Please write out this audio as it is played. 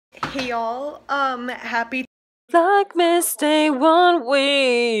Hey y'all, happy Vlogmas Day 1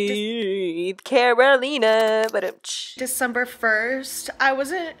 with Carolina. December 1st. I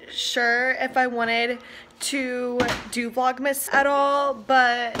wasn't sure if I wanted to do Vlogmas at all,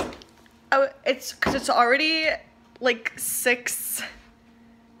 but it's because it's already like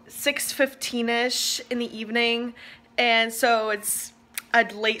 6:15ish in the evening, and so it's a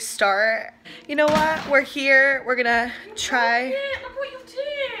late start. You know what? We're here. We're gonna try. Look what you did.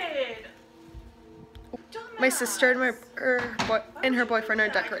 My sister and her boyfriend are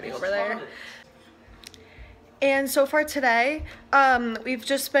decorating over there. And so far today, we've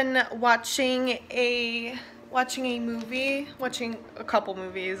just been watching a movie, watching a couple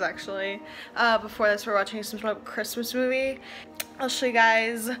movies actually. Before this, we're watching some sort of Christmas movie. I'll show you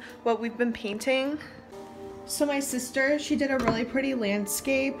guys what we've been painting. So my sister, she did a really pretty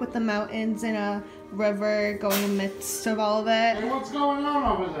landscape with the mountains and a river going in the midst of all of it. Hey, what's going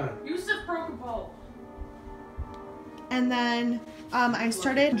on over there? Yusuf broke a bowl. And then I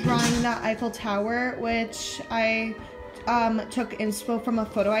started drawing the Eiffel Tower, which I took inspo from a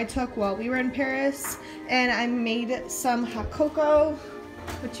photo I took while we were in Paris. And I made some hot cocoa,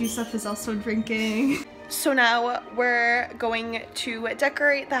 which Yusuf is also drinking. So now we're going to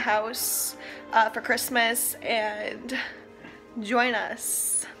decorate the house for Christmas, and join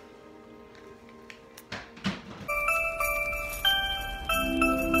us.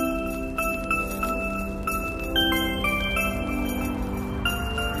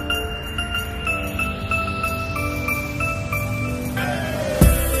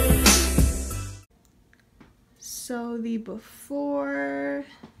 So the before,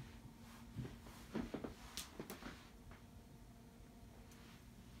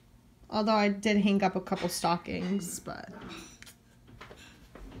 although I did hang up a couple stockings, but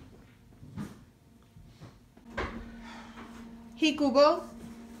hey Google,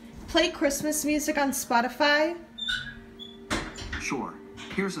 play Christmas music on Spotify. Sure.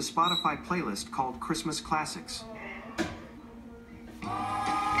 Here's a Spotify playlist called Christmas Classics.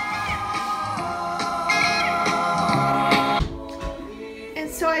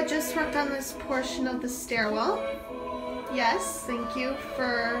 So I just worked on this portion of the stairwell. Yes, thank you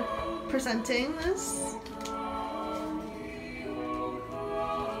for presenting this.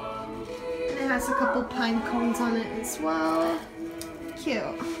 And it has a couple pine cones on it as well. Cute.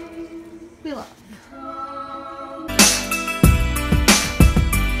 We love.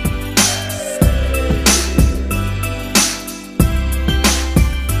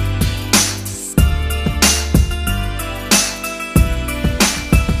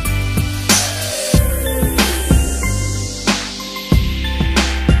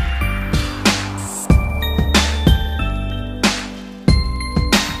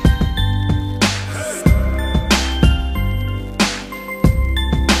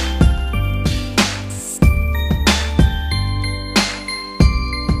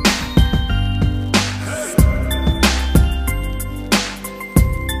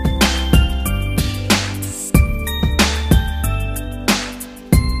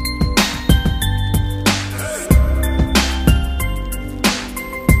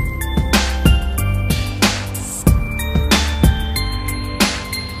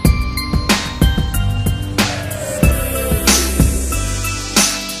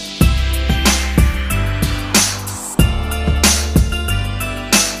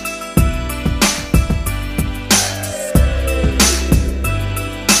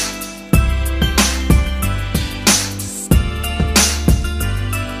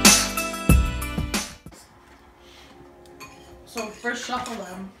 So first shuffle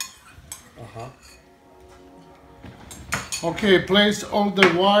them. Okay, place all the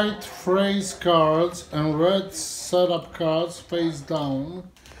white phrase cards and red setup cards face down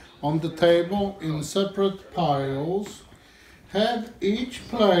on the table in separate piles. Have each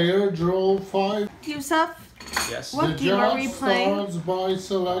player draw 5. Yusuf, Yes. what game are we playing? Starts by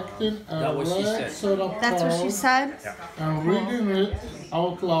selecting a what she red said. setup That's what she card said? and reading it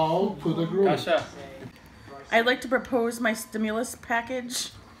out loud to the group. Kasha. I'd like to propose my stimulus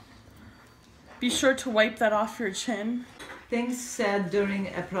package. Be sure to wipe that off your chin. Things said during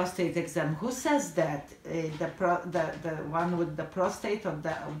a prostate exam. Who says that? The one with the prostate or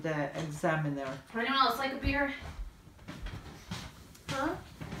the examiner? Anyone else like a beer? Huh?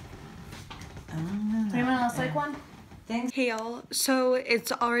 Anyone else like one? Things. Hey y'all, so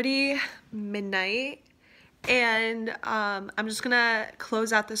it's already midnight, and I'm just gonna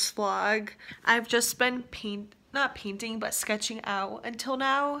close out this vlog. I've just been not painting but sketching out until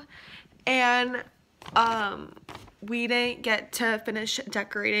now, and we didn't get to finish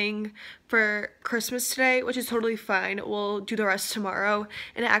decorating for Christmas today, which is totally fine. We'll do the rest tomorrow.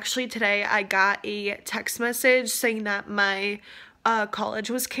 And actually today I got a text message saying that my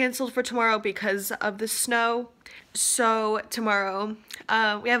college was canceled for tomorrow because of the snow. So tomorrow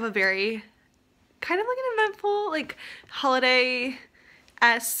we have a very kind of like an eventful, like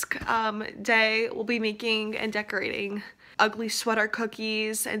holiday-esque day. We'll be making and decorating ugly sweater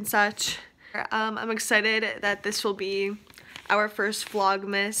cookies and such. I'm excited that this will be our first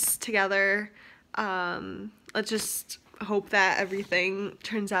Vlogmas together. Let's just hope that everything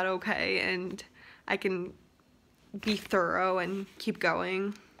turns out okay and I can be thorough and keep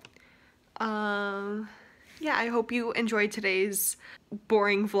going. Yeah, I hope you enjoyed today's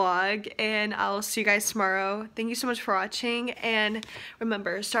boring vlog, and I'll see you guys tomorrow. Thank you so much for watching, and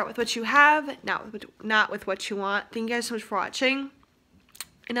remember, start with what you have, not with what you want. Thank you guys so much for watching,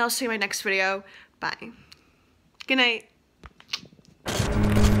 and I'll see you in my next video. Bye. Good night.